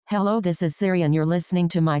Hello, this is Siri and you're listening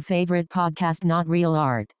to my favorite podcast, Not Real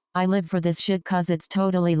Art. I live for this shit cause it's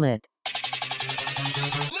totally lit.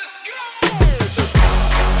 Let's go!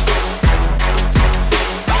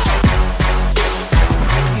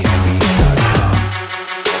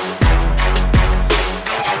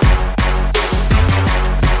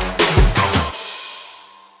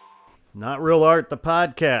 Not Real Art, the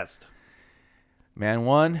podcast. Man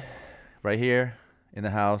one, right here in the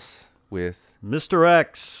house with Mr.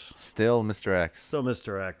 X. still Mr. X. Still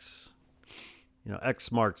Mr. X. You know,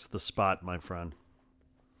 X marks the spot, my friend.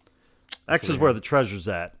 X is where the treasure's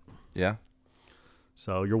at. Yeah?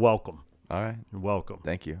 So you're welcome. All right. You're welcome.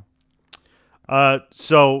 Thank you.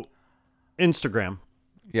 So Instagram,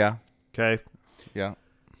 Yeah. okay? Yeah.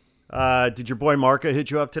 Did your boy Marca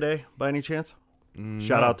hit you up today by any chance?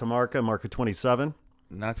 Shout No, out to Marca27.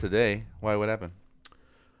 Not today. Why? What happened?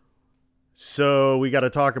 So we got to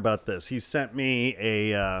talk about this. He sent me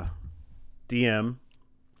a DM,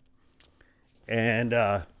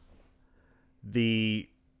 and the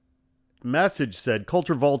message said,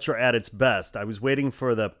 "Culture Vulture at its best. I was waiting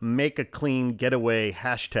for the make a clean getaway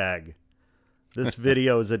hashtag. This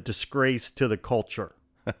video is a disgrace to the culture."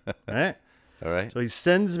 Right? All right. So he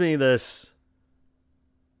sends me this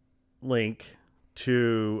link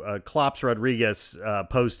to Klops Rodriguez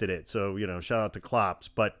posted it. So, you know, shout out to Klops,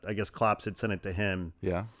 but I guess Klops had sent it to him.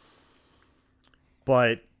 Yeah.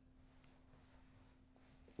 But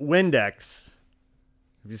Windex,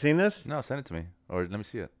 have you seen this? No, send it to me. Or let me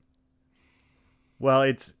see it. Well,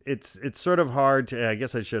 it's sort of hard to, I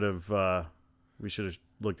guess I should have, we should have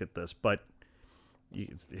looked at this, but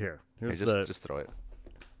here's Hey, the, just throw it.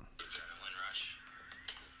 Adrenaline rush,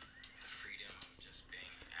 the freedom of just being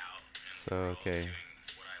out So, okay. doing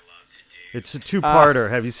what I love to do. it's a two-parter.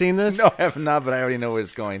 Have you seen this? No, I have not, but I already know where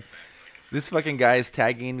it's going. This fucking guy is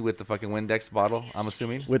tagging with the fucking Windex bottle, I'm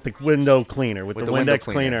assuming. With the window cleaner, with the window Windex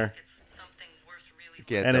cleaner. cleaner. It's something worth really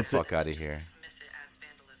Get And the it's- fuck out of here. dismiss it as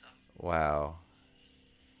vandalism. Wow.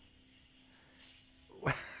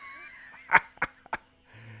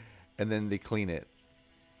 And then they clean it.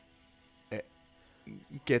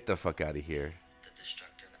 Get the fuck out of here. The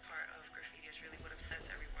destructive part of graffiti is really what upsets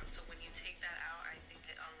everyone. So when you take that out, I think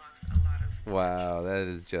it unlocks a lot of Wow, that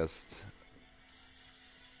is just.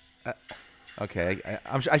 Okay,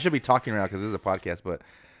 I should be talking right now because this is a podcast, but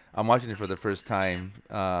I'm watching it for the first time.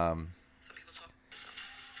 Some people talk.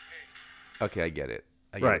 Okay, I get it.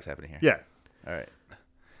 I get Right. what's happening here. Yeah. All right.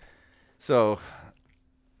 So,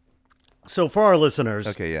 So for our listeners,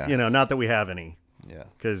 Okay, yeah. you know, not that we have any, yeah,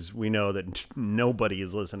 because we know that nobody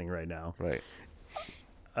is listening right now. right.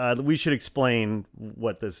 We should explain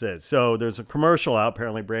what this is. So there's a commercial out,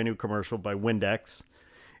 apparently brand new commercial by Windex.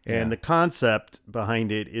 And Yeah. the concept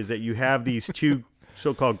behind it is that you have these two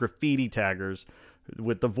so-called graffiti taggers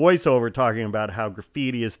with the voiceover talking about how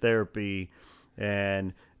graffiti is therapy,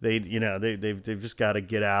 and they've just got to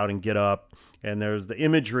get out and get up. And there's the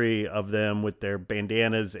imagery of them with their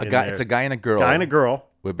bandanas. It's a guy and a girl. guy and a girl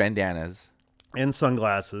with bandanas. and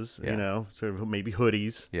sunglasses. Yeah. You know, sort of maybe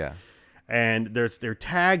hoodies. Yeah, And they're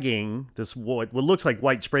tagging this what looks like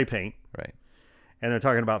white spray paint. right. And they're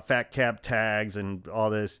talking about fat cap tags and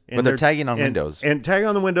all this. And But they're tagging on and- windows. And tagging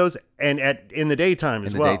on the windows and in the daytime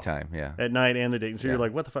as In the well. daytime, yeah. At night and the day. So Yeah. you're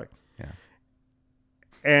like, what the fuck? Yeah.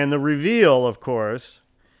 And the reveal, of course,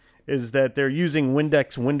 is that they're using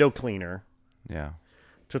Windex window cleaner Yeah.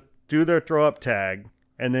 to do their throw up tag.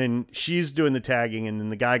 And then she's doing the tagging. And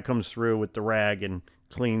then the guy comes through with the rag and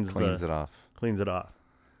cleans Cleans it off. it off.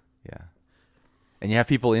 Yeah. And you have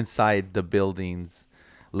people inside the buildings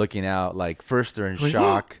looking out, like first they're in Like,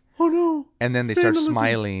 shock, Oh no. and then they start vandalism.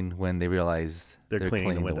 smiling when they realize They're cleaning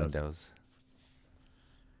the the windows. windows.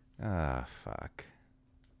 Ah, fuck.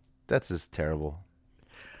 That's just terrible.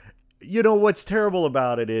 You know what's terrible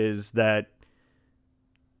about it is that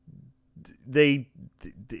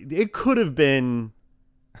it could have been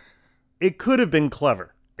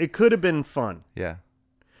clever. It could have been fun, Yeah.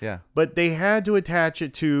 Yeah. but they had to attach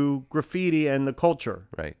it to graffiti and the culture,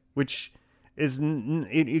 Right. which is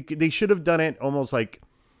they should have done it almost like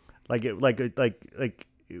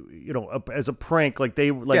you know, as a prank, like they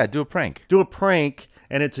Yeah. Do a prank. do a prank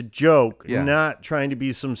and it's a joke, Yeah. not trying to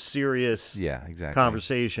be some serious Yeah. Exactly.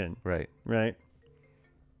 conversation, Right. right?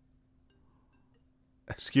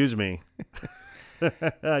 Excuse me.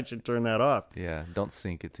 I should turn that off. Yeah. Don't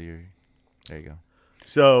sink it to your. There you go.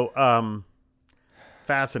 So,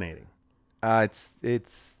 fascinating. It's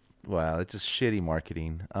just shitty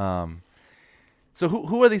marketing. So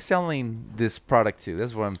who are they selling this product to?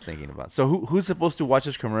 That's what I'm thinking about. So who's supposed to watch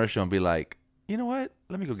this commercial and be like, you know what?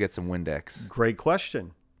 Let me go get some Windex. Great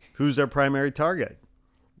question. Who's their primary target?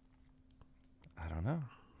 don't know.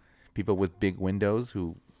 People with big windows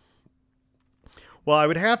who. Well, I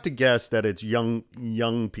would have to guess that it's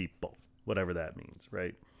young people, whatever that means,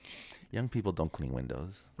 right? Young people don't clean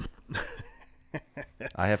windows.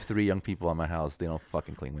 I have 3 young people at my house. They don't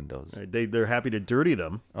fucking clean windows. Right, they're happy to dirty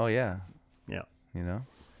them. Oh yeah, Yeah. you know.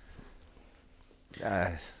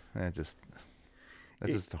 That's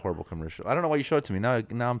just a horrible commercial. I don't know why you showed it to me. Now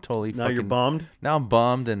I'm totally. Now you're bummed. Now I'm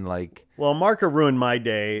bummed and like. Well, Marco ruined my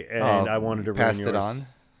day, and I wanted to ruin passed yours. it on.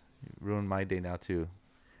 Ruined my day now too.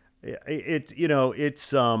 Yeah,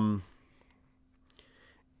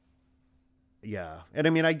 yeah, and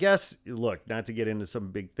I mean, I guess, look, not to get into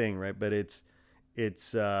some big thing, right? But it's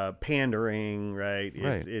pandering, right?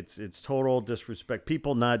 Right. It's total disrespect.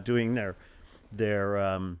 People not doing their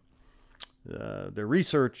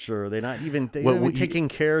research, or they're not even taking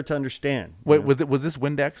care to understand. Wait, was this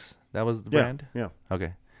Windex? That was the brand? Yeah.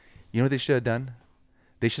 Okay. You know what they should have done?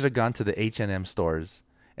 They should have gone to the H&M stores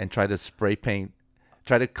and tried to spray paint,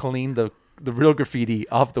 try to clean the real graffiti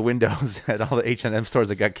off the windows at all the H&M stores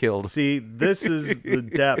that got killed. See, this is the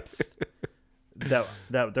depth that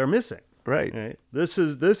they're missing. Right. That's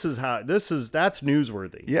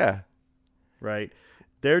newsworthy. Yeah. Right.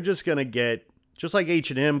 They're just gonna get, just like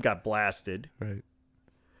H&M got blasted. Right.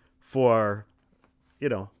 For,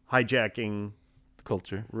 hijacking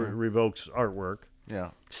Culture. Revokes artwork.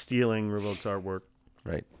 Yeah. Stealing Revokes artwork.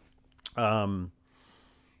 Right.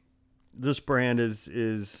 This brand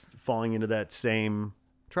is falling into that same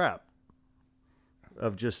trap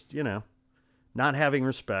of just, not having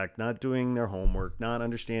respect, not doing their homework, not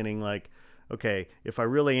understanding, like, okay, if I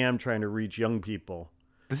really am trying to reach young people.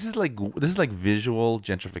 This is like visual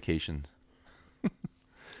gentrification.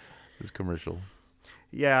 This commercial.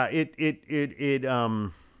 Yeah, if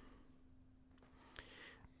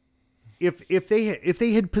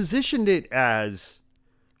they had positioned it as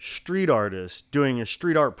street artists doing a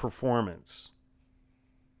street art performance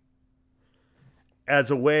as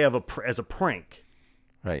a way of as a prank,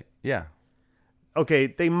 right? Yeah. Okay,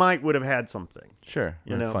 they would have had something. Sure.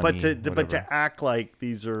 Funny, but to whatever. act like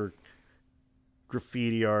these are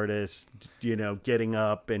graffiti artists, getting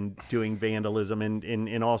up and doing vandalism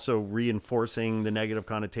and also reinforcing the negative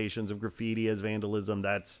connotations of graffiti as vandalism,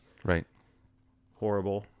 that's right.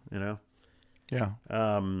 horrible, Yeah.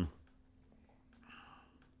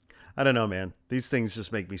 I don't know, man. These things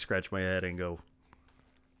just make me scratch my head and go,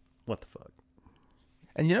 what the fuck?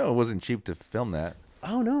 And it wasn't cheap to film that.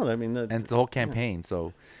 Oh no, I mean, and it's the whole campaign.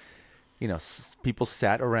 So, people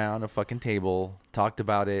sat around a fucking table, talked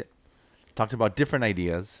about it, talked about different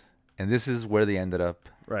ideas, and this is where they ended up.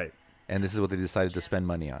 Right. And this is what they decided to spend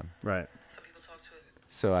money on. Right. So people talk to it.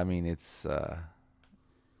 So I mean, it's I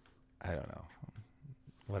don't know,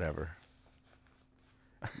 whatever.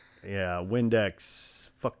 Yeah,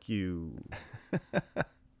 Windex, fuck you.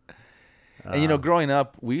 And growing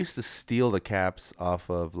up, we used to steal the caps off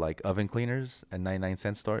of like oven cleaners at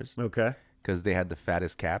 99-cent stores. Okay. Because they had the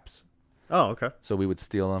fattest caps. Oh, okay. So we would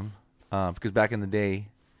steal them. Because back in the day,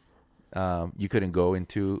 you couldn't go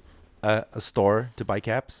into a store to buy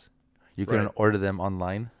caps. You couldn't order them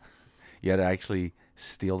online. You had to actually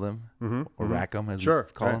steal them or rack them, as we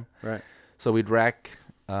call them. Right. So we'd rack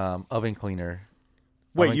oven cleaner.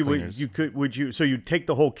 Wait, so you'd take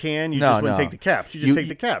the whole can? You just wouldn't take the caps. You just take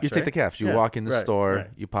the caps. You take the caps. You walk in the store, right.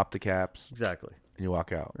 you pop the caps. Exactly. And you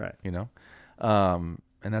walk out. Right. And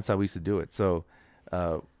that's how we used to do it. So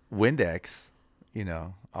Windex,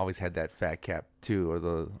 always had that fat cap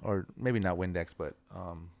too, or maybe not Windex, but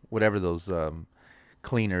whatever those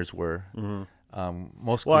cleaners were. Mm-hmm.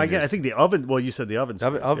 Most cleaners, I think the oven. Well, you said the oven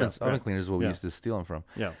cleaners is what we used to steal them from.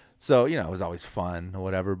 Yeah. So it was always fun or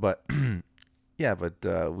whatever, but yeah, but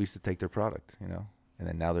we used to take their product, and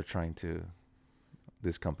then now this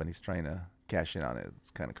company's trying to cash in on it. It's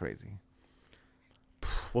kind of crazy.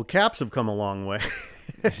 Well, caps have come a long way.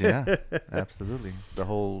 Yeah, absolutely. The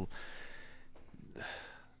whole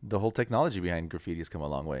technology behind graffiti has come a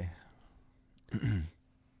long way.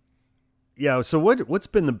 Yeah. So what's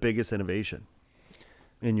been the biggest innovation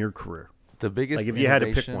in your career? The biggest, like if you had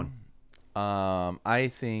to pick one. I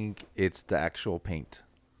think it's the actual paint.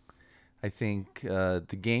 I think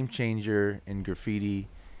the game changer in graffiti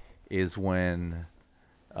is when,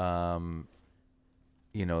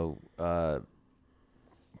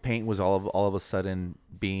 paint was all of a sudden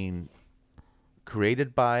being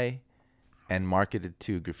created by and marketed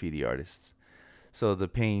to graffiti artists. So the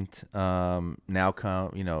paint now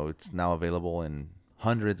it's now available in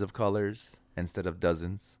hundreds of colors instead of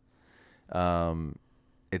dozens.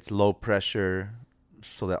 It's low pressure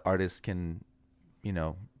so that artists can,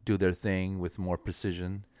 do their thing with more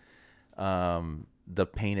precision. The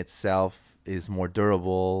paint itself is more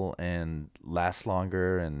durable and lasts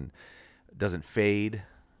longer and doesn't fade.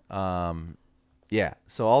 Yeah,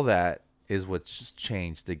 so all that is what's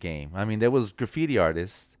changed the game. I mean, there was graffiti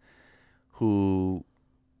artists who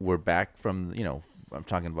were back from, I'm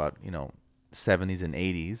talking about, 70s and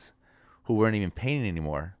 80s, who weren't even painting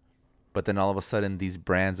anymore. But then all of a sudden, these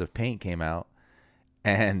brands of paint came out,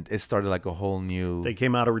 and it started like a whole new. They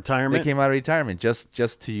came out of retirement. They came out of retirement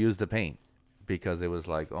just to use the paint, because it was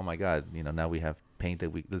like, oh my god, now we have paint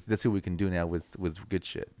that let's see what we can do now with good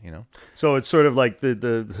shit. So it's sort of like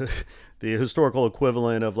the historical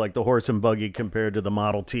equivalent of like the horse and buggy compared to the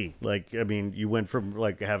Model T. Like, I mean, you went from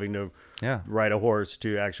like having to ride a horse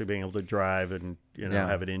to actually being able to drive and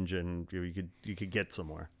have an engine. You could get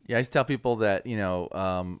somewhere. Yeah, I used to tell people that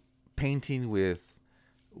painting with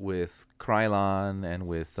Krylon and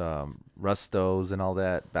with Rustos and all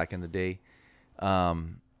that back in the day,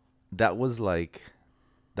 that was like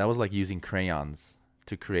using crayons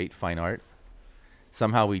to create fine art.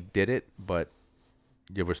 Somehow we did it, but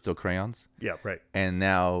they were still crayons. Yeah, right. And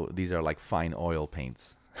now these are like fine oil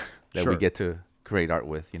paints that we get to create art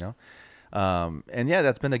with, And yeah,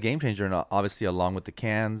 that's been a game changer. And obviously, along with the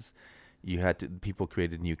cans, people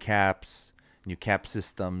created new caps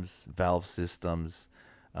systems, valve systems,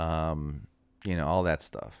 all that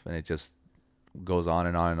stuff. And it just goes on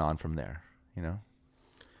and on and on from there,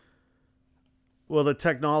 Well, the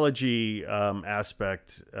technology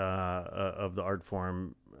aspect of the art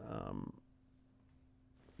form,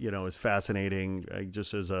 is fascinating.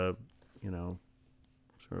 Just as a,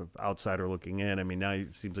 sort of outsider looking in. I mean, now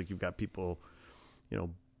it seems like you've got people,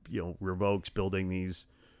 Revokes building these,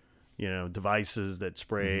 devices that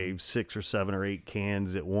spray 6 or 7 or 8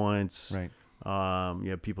 cans at once. Right. You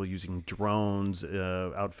have people using drones,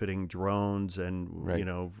 outfitting drones,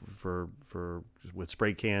 and for with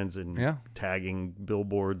spray cans and tagging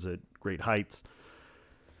billboards at great heights.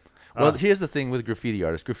 Well, here's the thing with graffiti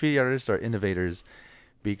artists. Graffiti artists are innovators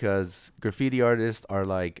because graffiti artists are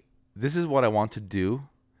like, this is what I want to do.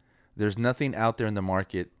 There's nothing out there in the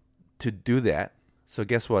market to do that. So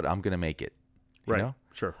guess what? I'm gonna make it. Right.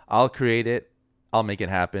 Sure. I'll create it. I'll make it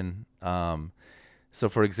happen. So,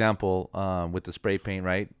 for example, with the spray paint,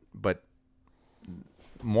 right? But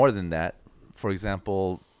more than that, for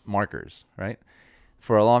example, markers, right?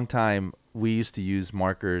 For a long time, we used to use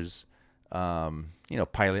markers,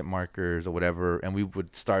 pilot markers or whatever, and we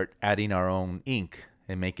would start adding our own ink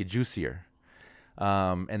and make it juicier.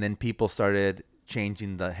 And then people started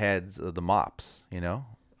changing the heads of the mops,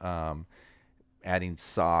 adding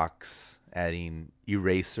socks, adding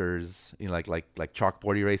erasers, like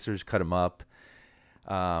chalkboard erasers, cut them up.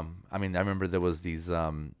 I remember there was these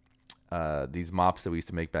mops that we used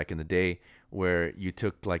to make back in the day where you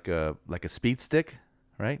took like a speed stick,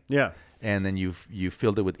 right? Yeah. And then you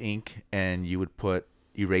filled it with ink and you would put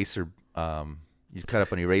eraser, you'd cut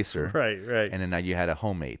up an eraser. Right. And then now you had a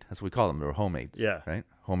homemade. That's what we call them. They were homemades. Yeah. Right?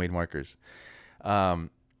 Homemade markers.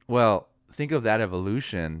 Well, think of that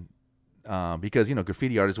evolution. Because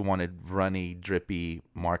graffiti artists wanted runny, drippy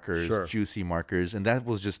markers, juicy markers, and that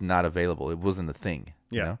was just not available. It wasn't a thing.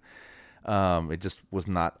 It just was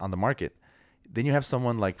not on the market. Then you have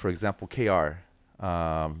someone like, for example, KR.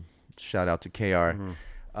 Shout out to KR,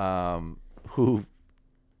 who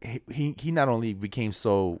he not only became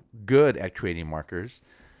so good at creating markers,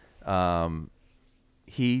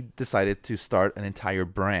 he decided to start an entire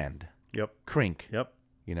brand. Yep. Crink. Yep.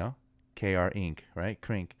 KR Ink, right?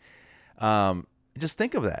 Crink. Just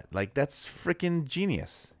think of that. Like, that's freaking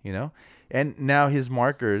genius, And now his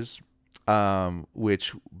markers,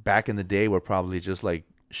 which back in the day were probably just like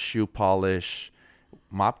shoe polish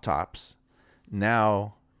mop tops,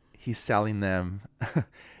 now he's selling them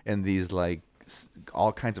in these like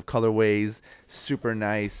all kinds of colorways, super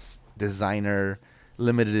nice designer,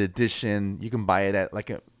 limited edition. You can buy it at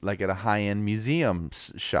at a high-end museum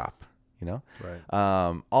shop.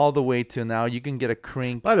 Right. All the way to now you can get a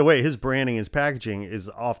Crink. By the way, his branding, his packaging is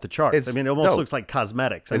off the charts. It almost dope. Looks like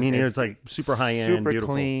cosmetics. It's like super high end, super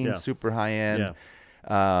beautiful, clean, super high end.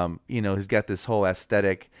 Yeah. He's got this whole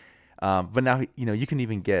aesthetic. But now you can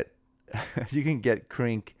even get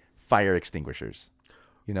Crink fire extinguishers.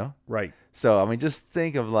 Right. So just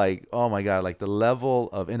think of like, oh my god, like the level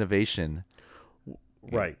of innovation.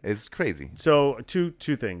 Right. It's crazy. So two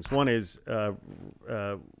things. One is,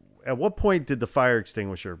 at what point did the fire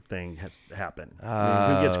extinguisher thing happen? Who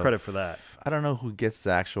gets credit for that? I don't know who gets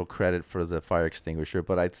the actual credit for the fire extinguisher,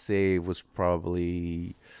 but I'd say it was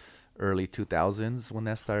probably early 2000s when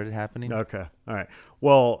that started happening. Okay. All right.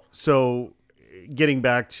 Well, so getting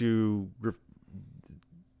back to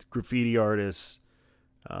graffiti artists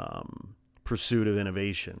pursuit of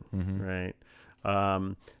innovation, right?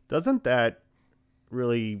 Doesn't that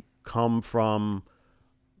really come from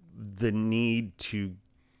the need to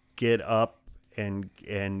get up and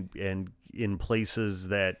in places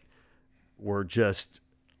that were just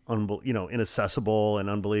inaccessible and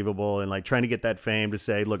unbelievable, and like trying to get that fame to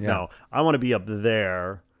say, look, no, I want to be up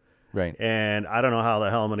there, Right. and I don't know how the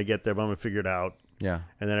hell I'm going to get there, but I'm going to figure it out. Yeah.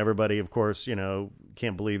 And then everybody, of course,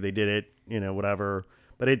 can't believe they did it, whatever.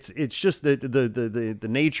 But it's just the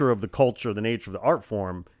nature of the culture, the nature of the art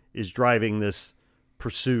form is driving this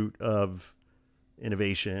pursuit of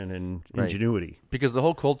innovation and ingenuity. Because the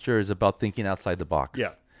whole culture is about thinking outside the box.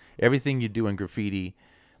 Yeah. Everything you do in graffiti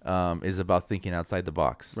is about thinking outside the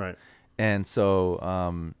box. Right. And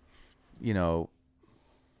so,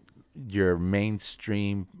 your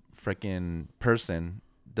mainstream freaking person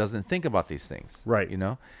doesn't think about these things. Right.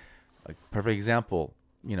 Like perfect example,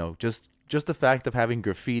 just the fact of having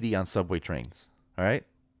graffiti on subway trains. All right.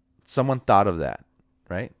 Someone thought of that,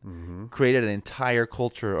 right? Mm-hmm. Created an entire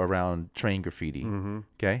culture around train graffiti. Mm-hmm.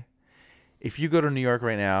 Okay. If you go to New York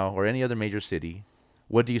right now or any other major city,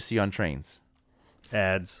 what do you see on trains?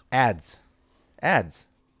 Ads.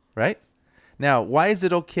 Right? Now, why is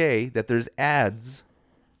it okay that there's ads,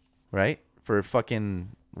 right, for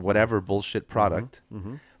fucking whatever bullshit product,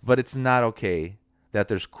 but it's not okay that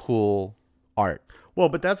there's cool art? Well,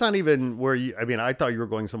 but that's not even where I thought you were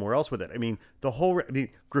going somewhere else with it.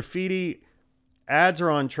 Graffiti ads are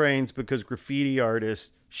on trains because graffiti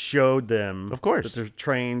artists showed them, of course, that their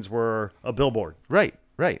trains were a billboard. Right.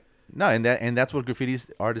 No, and that's what graffiti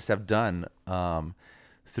artists have done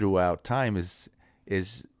throughout time is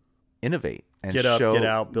innovate and get up, show, get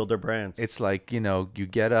out, build their brands. It's like, you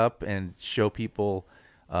get up and show people,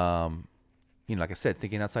 like I said,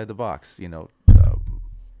 thinking outside the box.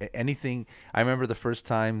 Anything. I remember the first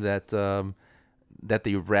time that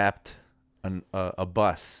they wrapped a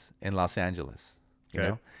bus in Los Angeles.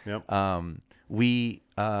 Okay. Yep. We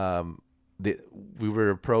were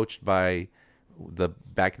approached by the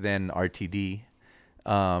back then RTD,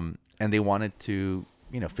 and they wanted to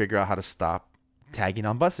figure out how to stop tagging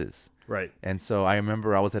on buses. Right. And so I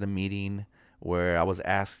remember I was at a meeting where I was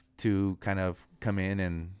asked to kind of come in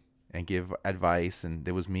and give advice, and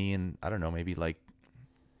there was me and I don't know, maybe like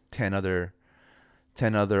 10 other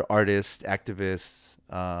artists, activists,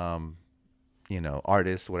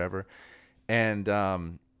 artists, whatever. And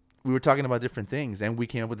we were talking about different things, and we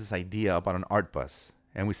came up with this idea about an art bus.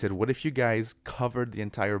 And we said, what if you guys covered the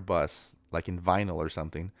entire bus, like in vinyl or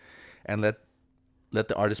something, and let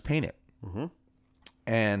the artist paint it? Mm-hmm.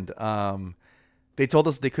 And they told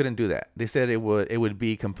us they couldn't do that. They said it would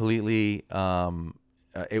be completely it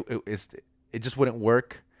just wouldn't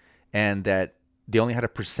work, and that they only had a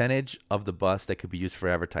percentage of the bus that could be used for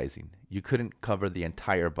advertising. You couldn't cover the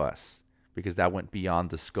entire bus because that went beyond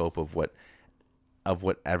the scope of what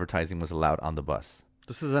advertising was allowed on the bus.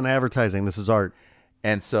 This isn't advertising. This is art.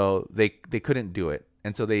 And so they couldn't do it.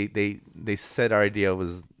 And so they said our idea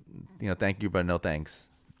was, thank you, but no thanks.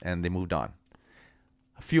 And they moved on.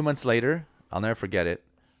 A few months later, I'll never forget it,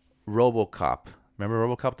 RoboCop. Remember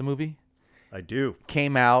RoboCop, the movie? I do.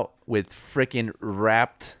 Came out with freaking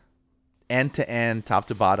wrapped, end-to-end,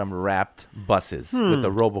 top-to-bottom wrapped buses with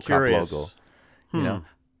the RoboCop logo.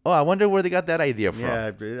 Oh, I wonder where they got that idea from.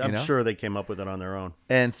 Yeah, I'm sure they came up with it on their own.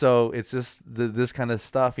 And so it's just this kind of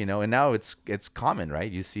stuff, and now it's common,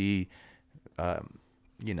 right? You see,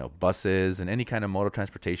 buses and any kind of motor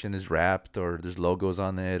transportation is wrapped, or there's logos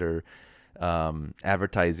on it, or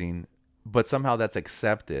advertising, but somehow that's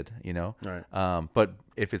accepted, Right. But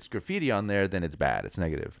if it's graffiti on there, then it's bad. It's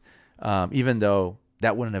negative. Even though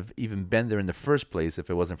that wouldn't have even been there in the first place if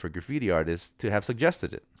it wasn't for graffiti artists to have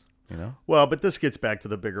suggested it. Well, but this gets back to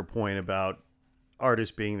the bigger point about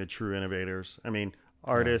artists being the true innovators. I mean,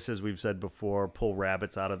 artists, as we've said before, pull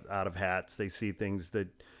rabbits out of hats. They see things that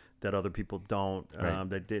other people don't, right.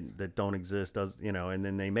 that don't exist, and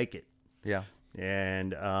then they make it. Yeah.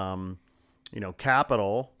 And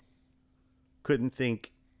Capital couldn't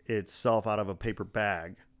think itself out of a paper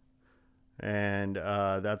bag, and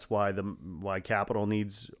that's why Capital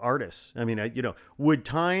needs artists. I mean, would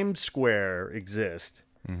Times Square exist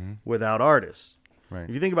without artists? Right.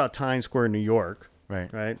 If you think about Times Square in New York,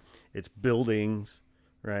 right, it's buildings,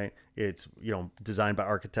 right? It's designed by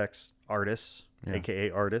architects, artists,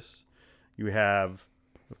 aka artists. You have,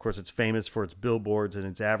 of course, it's famous for its billboards and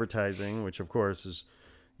its advertising, which of course is,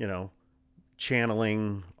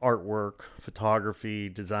 channeling artwork, photography,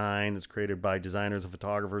 design that's created by designers and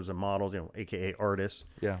photographers and models, aka artists.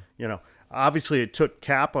 Yeah. Obviously it took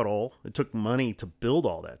capital, it took money to build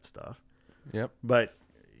all that stuff. Yep. But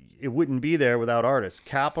it wouldn't be there without artists.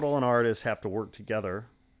 Capital and artists have to work together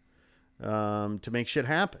to make shit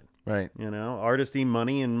happen. Right. You know, artists need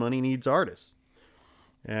money and money needs artists.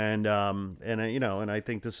 And I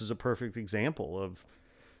think this is a perfect example of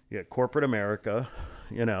corporate America,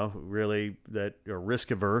 really that are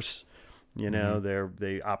risk averse.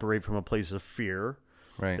 They operate from a place of fear.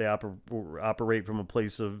 Right. They operate from a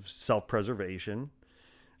place of self-preservation.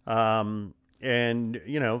 New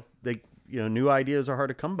ideas are hard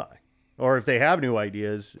to come by. Or if they have new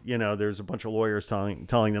ideas, there's a bunch of lawyers telling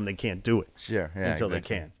them they can't do it. Sure. Yeah, until exactly. they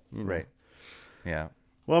can. Right. Yeah.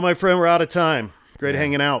 Well, my friend, we're out of time. Great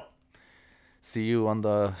hanging out. See you on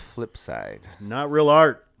the flip side. Not Real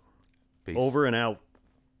Art. Peace. Over and out.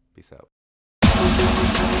 Peace out.